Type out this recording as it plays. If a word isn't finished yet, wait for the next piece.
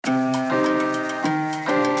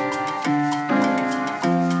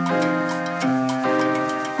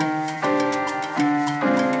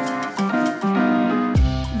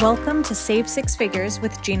Welcome to Save Six Figures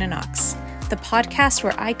with Gina Knox, the podcast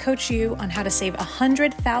where I coach you on how to save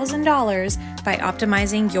 $100,000 by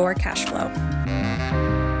optimizing your cash flow.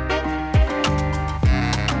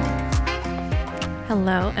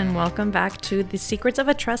 Hello, and welcome back to the Secrets of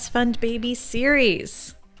a Trust Fund Baby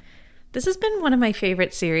series. This has been one of my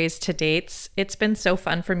favorite series to date. It's been so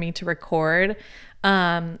fun for me to record.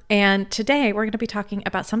 And today we're going to be talking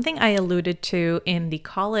about something I alluded to in the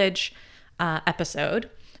college episode.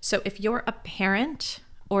 So if you're a parent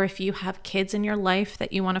or if you have kids in your life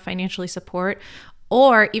that you want to financially support,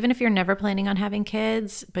 or even if you're never planning on having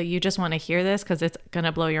kids, but you just want to hear this because it's going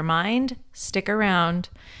to blow your mind, stick around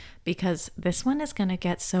because this one is going to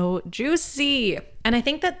get so juicy. And I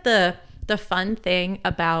think that the fun thing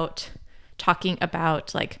about talking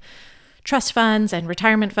about like trust funds and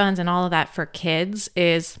retirement funds and all of that for kids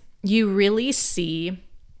is you really see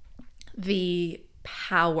the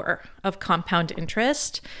power of compound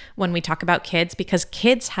interest when we talk about kids, because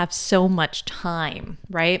kids have so much time,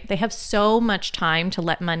 right? They have so much time to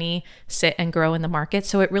let money sit and grow in the market.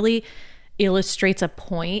 So it really illustrates a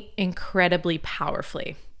point incredibly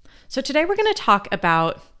powerfully. So today we're going to talk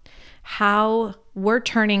about how we're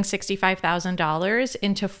turning $65,000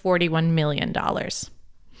 into $41 million.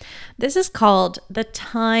 This is called the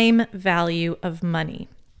time value of money.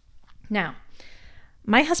 Now,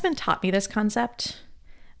 my husband taught me this concept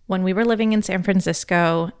when we were living in San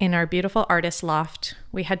Francisco in our beautiful artist loft.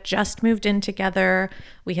 We had just moved in together.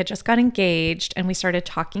 We had just got engaged and we started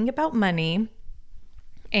talking about money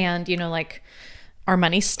and, like our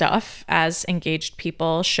money stuff as engaged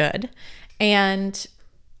people should. And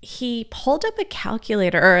he pulled up a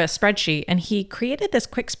calculator or a spreadsheet and he created this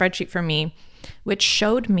quick spreadsheet for me, which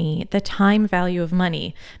showed me the time value of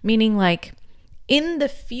money, meaning like in the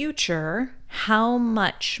future, how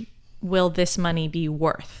much will this money be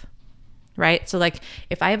worth, right? So like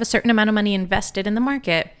if I have a certain amount of money invested in the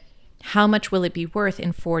market, how much will it be worth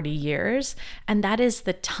in 40 years? And that is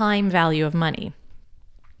the time value of money.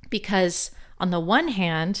 Because on the one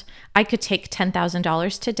hand, I could take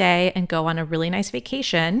 $10,000 today and go on a really nice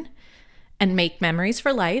vacation and make memories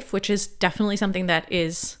for life, which is definitely something that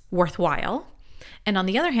is worthwhile. And on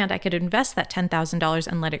the other hand, I could invest that $10,000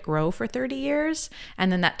 and let it grow for 30 years.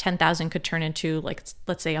 And then that $10,000 could turn into like,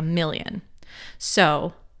 let's say $1 million.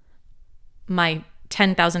 So my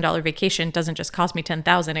 $10,000 vacation doesn't just cost me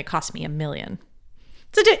 $10,000, it costs me $1 million.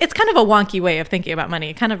 It's kind of a wonky way of thinking about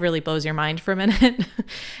money. It kind of really blows your mind for a minute.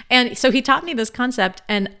 And so he taught me this concept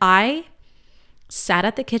and I sat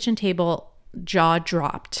at the kitchen table, jaw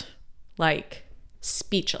dropped, like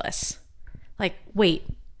speechless. Like, wait,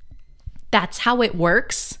 that's how it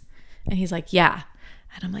works? And he's like, yeah.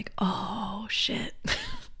 And I'm like, oh shit.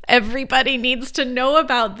 Everybody needs to know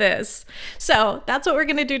about this. So that's what we're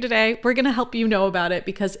going to do today. We're going to help you know about it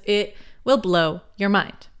because it will blow your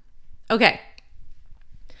mind. Okay.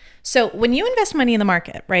 So when you invest money in the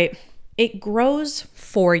market, right, it grows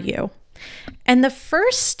for you. And the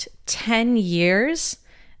first 10 years,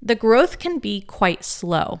 the growth can be quite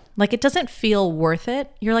slow. Like it doesn't feel worth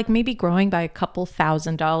it. You're like maybe growing by a couple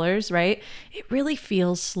 $1,000s, right? It really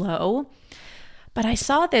feels slow. But I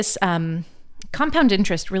saw this compound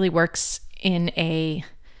interest really works in it's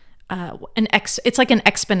like an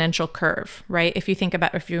exponential curve, right? If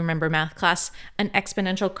you remember math class, an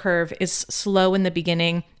exponential curve is slow in the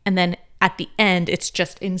beginning and then at the end, it's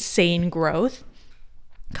just insane growth.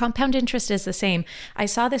 Compound interest is the same. I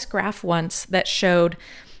saw this graph once that showed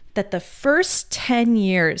that the first 10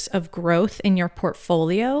 years of growth in your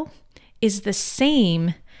portfolio is the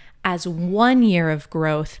same as 1 year of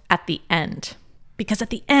growth at the end. Because at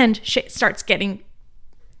the end, shit starts getting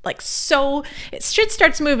shit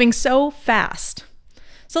starts moving so fast.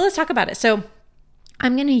 So let's talk about it. So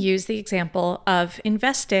I'm going to use the example of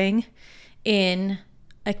investing in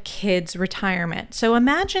a kid's retirement. So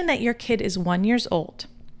imagine that your kid is 1 year old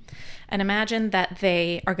and imagine that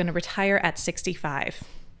they are going to retire at 65.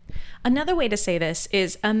 Another way to say this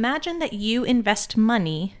is imagine that you invest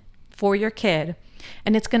money for your kid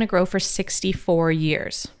and it's going to grow for 64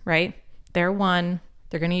 years, right? They're one.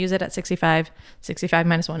 They're going to use it at 65. 65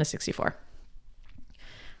 minus 1 is 64.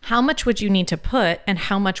 How much would you need to put and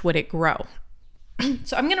how much would it grow?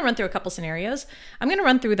 So I'm going to run through a couple scenarios. I'm going to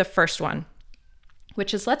run through the first one,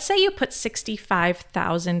 which is let's say you put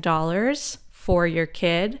 $65,000 for your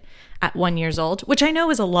kid at 1 year old, which I know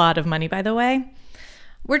is a lot of money, by the way.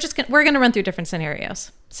 We're going to run through different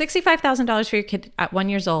scenarios. $65,000 for your kid at 1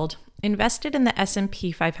 year old, invested in the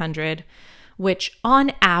S&P 500, which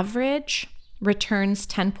on average returns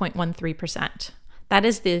 10.13%. That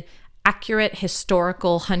is the accurate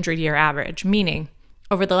historical 100-year average, meaning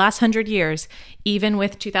over the last 100 years, even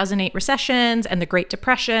with 2008 recessions and the Great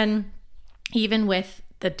Depression, even with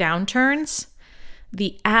the downturns,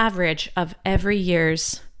 the average of every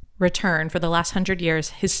year's return for the last 100 years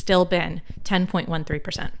has still been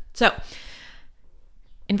 10.13%. So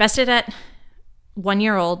invested at 1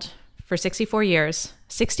 year old for 64 years,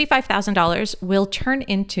 $65,000 will turn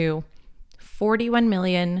into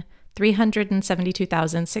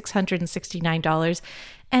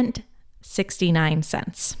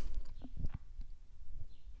 $41,372,669.69.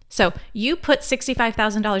 So you put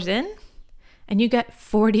 $65,000 in and you get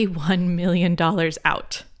 $41 million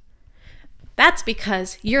out. That's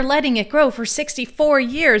because you're letting it grow for 64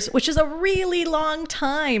 years, which is a really long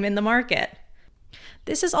time in the market.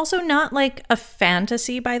 This is also not like a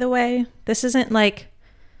fantasy, by the way. This isn't like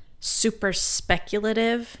super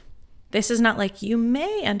speculative. This is not like you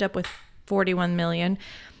may end up with 41 million.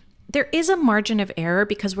 There is a margin of error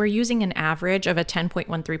because we're using an average of a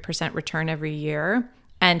 10.13% return every year.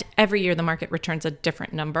 And every year the market returns a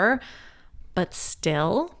different number. But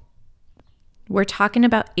still, we're talking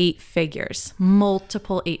about 8 figures,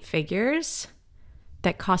 multiple 8 figures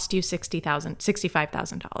that cost you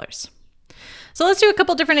 $65,000. So let's do a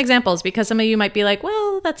couple different examples because some of you might be like,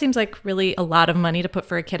 well, that seems like really a lot of money to put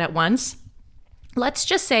for a kid at once. Let's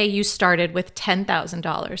just say you started with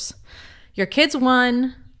 $10,000. Your kid's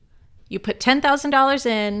 1, you put $10,000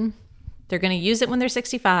 in, they're going to use it when they're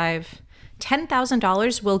 65.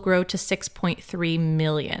 $10,000 will grow to $6.3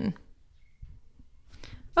 million.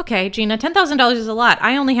 Okay, Gina, $10,000 is a lot.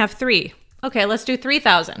 I only have 3. Okay, let's do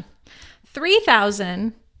 3,000.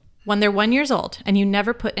 3,000 when they're 1 year old and you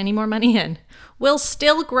never put any more money in will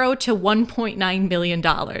still grow to $1.9 million.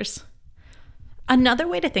 Another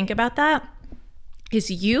way to think about that is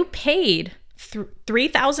you paid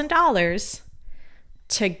 $3,000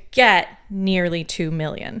 to get nearly $2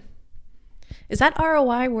 million. Is that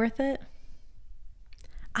ROI worth it?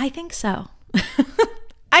 I think so.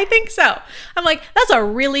 I think so. I'm like, that's a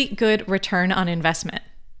really good return on investment.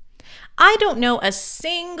 I don't know a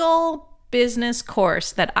single business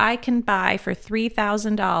course that I can buy for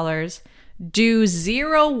 $3,000, do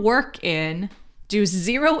 0 work in, do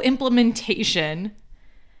 0 implementation,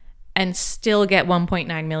 and still get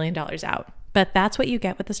 $1.9 million out. But that's what you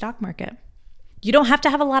get with the stock market. You don't have to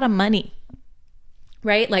have a lot of money,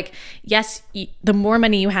 right? Like, yes, the more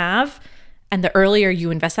money you have and the earlier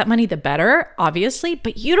you invest that money, the better, obviously,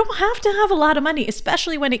 but you don't have to have a lot of money,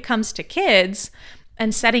 especially when it comes to kids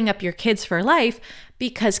and setting up your kids for life,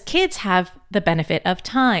 because kids have the benefit of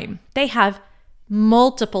time. They have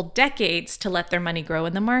multiple decades to let their money grow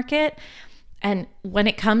in the market. And when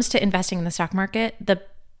it comes to investing in the stock market, the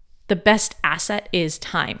best asset is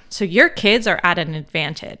time. So your kids are at an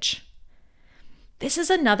advantage. This is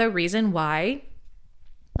another reason why,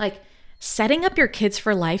 like, setting up your kids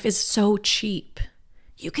for life is so cheap.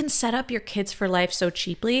 You can set up your kids for life so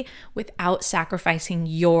cheaply without sacrificing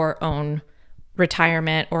your own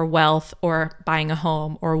retirement or wealth or buying a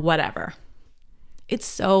home or whatever. It's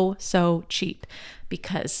so, so cheap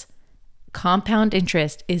because compound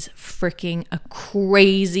interest is freaking a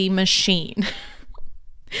crazy machine.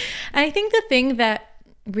 And I think the thing that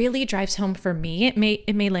really drives home for me, it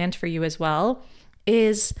may land for you as well,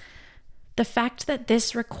 is the fact that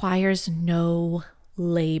this requires no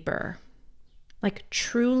labor. Like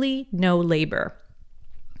truly no labor.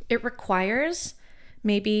 It requires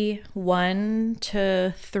maybe 1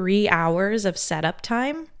 to 3 hours of setup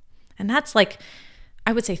time. And that's like,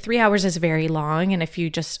 I would say 3 hours is very long. And if you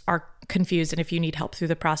just are confused and if you need help through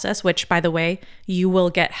the process, which by the way, you will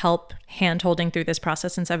get help hand-holding through this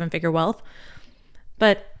process in 7-Figure Wealth.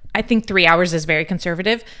 But I think 3 hours is very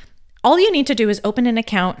conservative. All you need to do is open an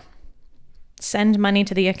account, send money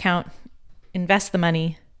to the account, invest the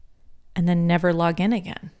money, and then never log in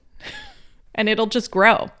again. And it'll just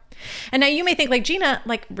grow. And now you may think like, Gina,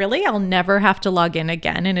 like really? I'll never have to log in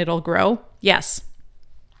again and it'll grow? Yes.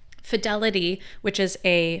 Fidelity, which is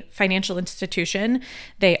a financial institution,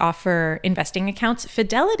 they offer investing accounts.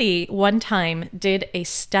 Fidelity one time did a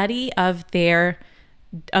study of their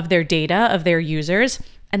data, of their users,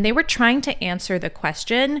 and they were trying to answer the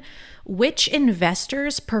question, which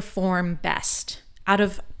investors perform best? Out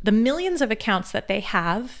of the millions of accounts that they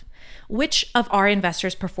have, which of our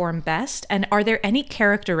investors perform best? And are there any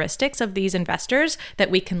characteristics of these investors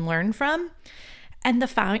that we can learn from? And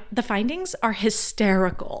the findings are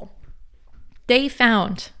hysterical. They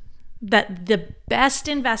found that the best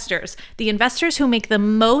investors, the investors who make the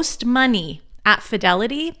most money at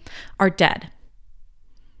Fidelity, are dead.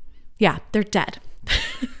 Yeah, they're dead.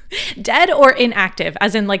 Dead or inactive,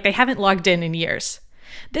 as in like they haven't logged in years.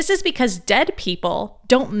 This is because dead people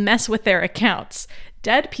don't mess with their accounts.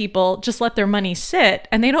 Dead people just let their money sit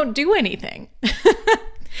and they don't do anything.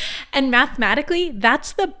 And mathematically,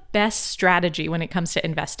 that's the best strategy when it comes to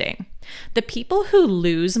investing. The people who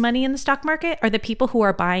lose money in the stock market are the people who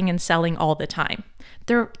are buying and selling all the time.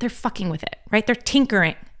 They're fucking with it, right? They're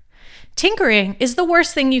tinkering. Tinkering is the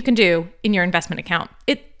worst thing you can do in your investment account.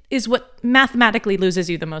 It is what mathematically loses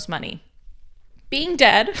you the most money. Being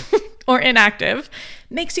dead or inactive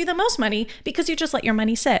makes you the most money because you just let your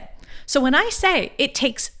money sit. So when I say it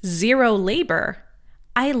takes zero labor,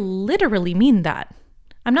 I literally mean that.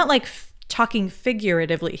 I'm not like talking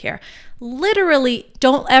figuratively here. Literally,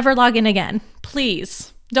 don't ever log in again.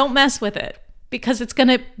 Please don't mess with it because it's going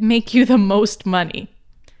to make you the most money.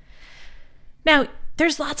 Now,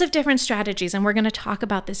 there's lots of different strategies, and we're going to talk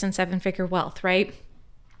about this in Seven Figure Wealth, right?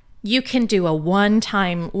 You can do a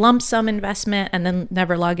one-time lump sum investment and then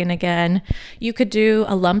never log in again. You could do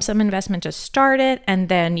a lump sum investment to start it and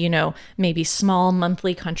then, maybe small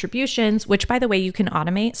monthly contributions, which by the way, you can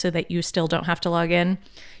automate so that you still don't have to log in.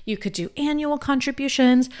 You could do annual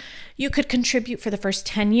contributions. You could contribute for the first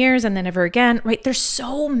 10 years and then never again, right? There's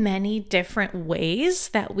so many different ways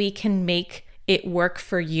that we can make it work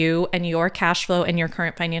for you and your cash flow and your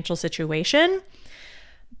current financial situation.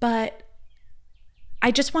 But I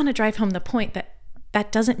just want to drive home the point that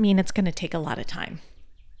that doesn't mean it's going to take a lot of time.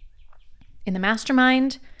 In the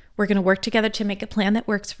mastermind, we're going to work together to make a plan that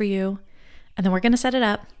works for you. And then we're going to set it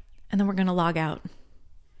up. And then we're going to log out.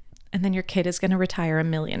 And then your kid is going to retire a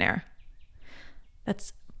millionaire.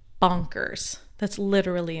 That's bonkers. That's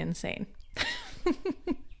literally insane.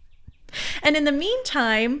 And in the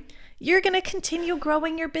meantime, you're going to continue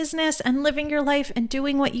growing your business and living your life and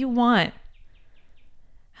doing what you want.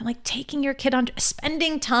 And like taking your kid on,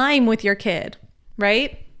 spending time with your kid,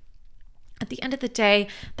 right? At the end of the day,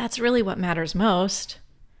 that's really what matters most.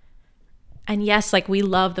 And yes, like we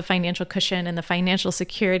love the financial cushion and the financial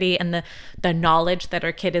security and the knowledge that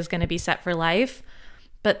our kid is going to be set for life.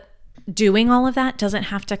 But doing all of that doesn't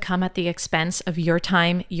have to come at the expense of your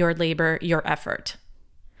time, your labor, your effort.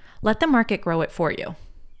 Let the market grow it for you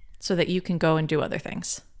so that you can go and do other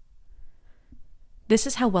things. This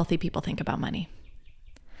is how wealthy people think about money.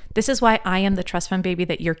 This is why I am the trust fund baby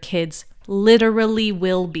that your kids literally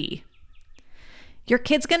will be. Your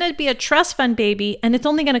kid's going to be a trust fund baby and it's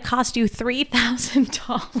only going to cost you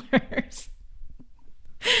 $3,000.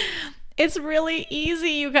 It's really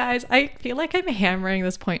easy, you guys. I feel like I'm hammering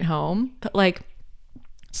this point home, but like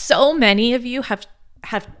so many of you have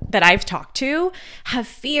that I've talked to have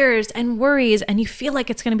fears and worries and you feel like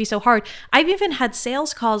it's going to be so hard. I've even had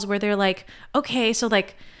sales calls where they're like, okay, so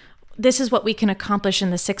like, this is what we can accomplish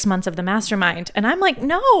in the 6 months of the mastermind. And I'm like,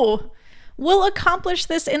 no, we'll accomplish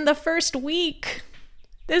this in the first week.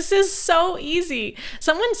 This is so easy.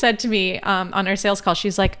 Someone said to me on our sales call,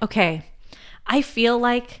 she's like, okay, I feel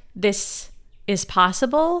like this is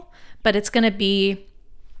possible, but it's going to be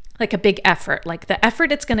like a big effort. Like the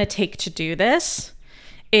effort it's going to take to do this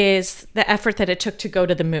is the effort that it took to go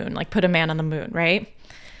to the moon, like put a man on the moon, right?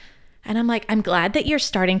 And I'm like, I'm glad that you're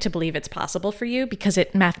starting to believe it's possible for you because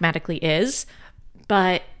it mathematically is.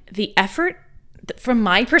 But the effort, from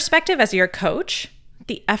my perspective as your coach,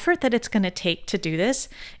 the effort that it's going to take to do this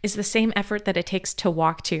is the same effort that it takes to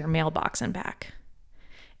walk to your mailbox and back.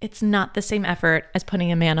 It's not the same effort as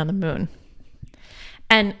putting a man on the moon.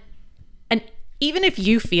 And even if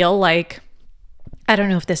you feel like, I don't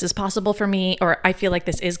know if this is possible for me, or I feel like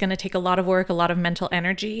this is going to take a lot of work, a lot of mental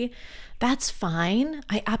energy, that's fine.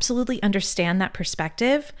 I absolutely understand that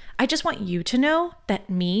perspective. I just want you to know that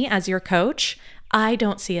me as your coach, I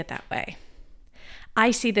don't see it that way.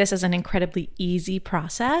 I see this as an incredibly easy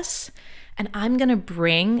process, and I'm going to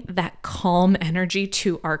bring that calm energy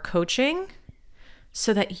to our coaching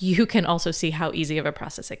so that you can also see how easy of a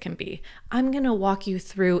process it can be. I'm going to walk you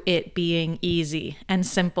through it being easy and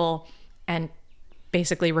simple and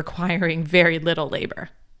basically requiring very little labor.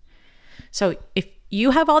 So if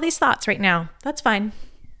you have all these thoughts right now, that's fine.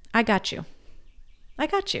 I got you.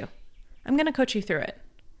 I'm going to coach you through it.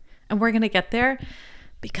 And we're going to get there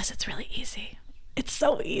because it's really easy. It's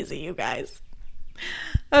so easy, you guys.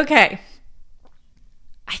 Okay.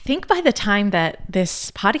 I think by the time that this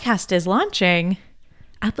podcast is launching,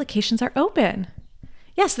 applications are open.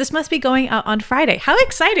 Yes, this must be going out on Friday. How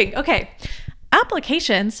exciting. Okay.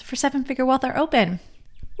 Applications for Seven Figure Wealth are open.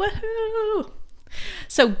 Woohoo!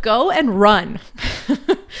 So go and run.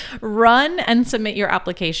 Run and submit your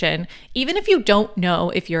application. Even if you don't know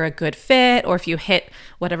if you're a good fit or if you hit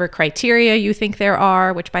whatever criteria you think there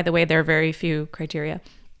are, which by the way, there are very few criteria.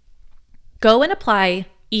 Go and apply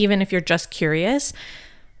even if you're just curious,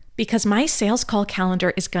 because my sales call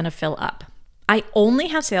calendar is going to fill up. I only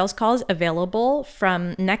have sales calls available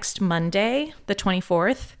from next Monday, the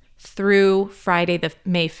 24th, through Friday, the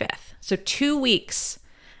May 5th. So 2 weeks.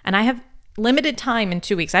 And I have limited time in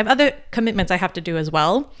 2 weeks. I have other commitments I have to do as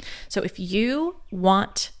well. So if you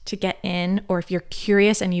want to get in, or if you're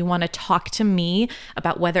curious and you want to talk to me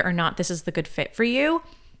about whether or not this is the good fit for you,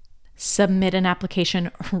 submit an application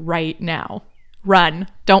right now. Run,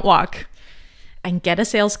 don't walk, and get a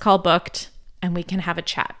sales call booked, and we can have a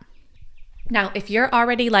chat. Now, if you're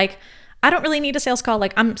already like, I don't really need a sales call,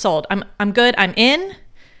 like I'm sold, I'm good, I'm in.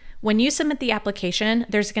 When you submit the application,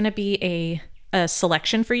 there's going to be a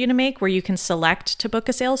selection for you to make where you can select to book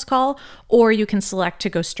a sales call, or you can select to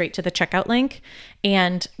go straight to the checkout link.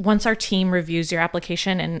 And once our team reviews your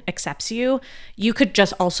application and accepts you, you could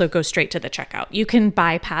just also go straight to the checkout. You can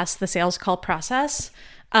bypass the sales call process,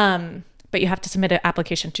 but you have to submit an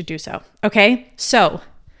application to do so. Okay, so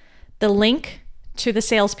the link to the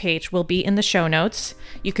sales page will be in the show notes.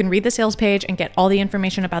 You can read the sales page and get all the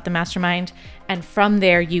information about the mastermind, and from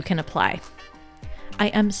there you can apply. I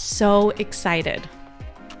am so excited.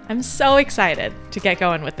 I'm so excited to get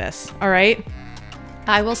going with this. All right.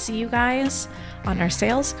 I will see you guys on our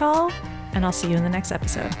sales call, and I'll see you in the next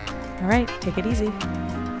episode. All right. Take it easy.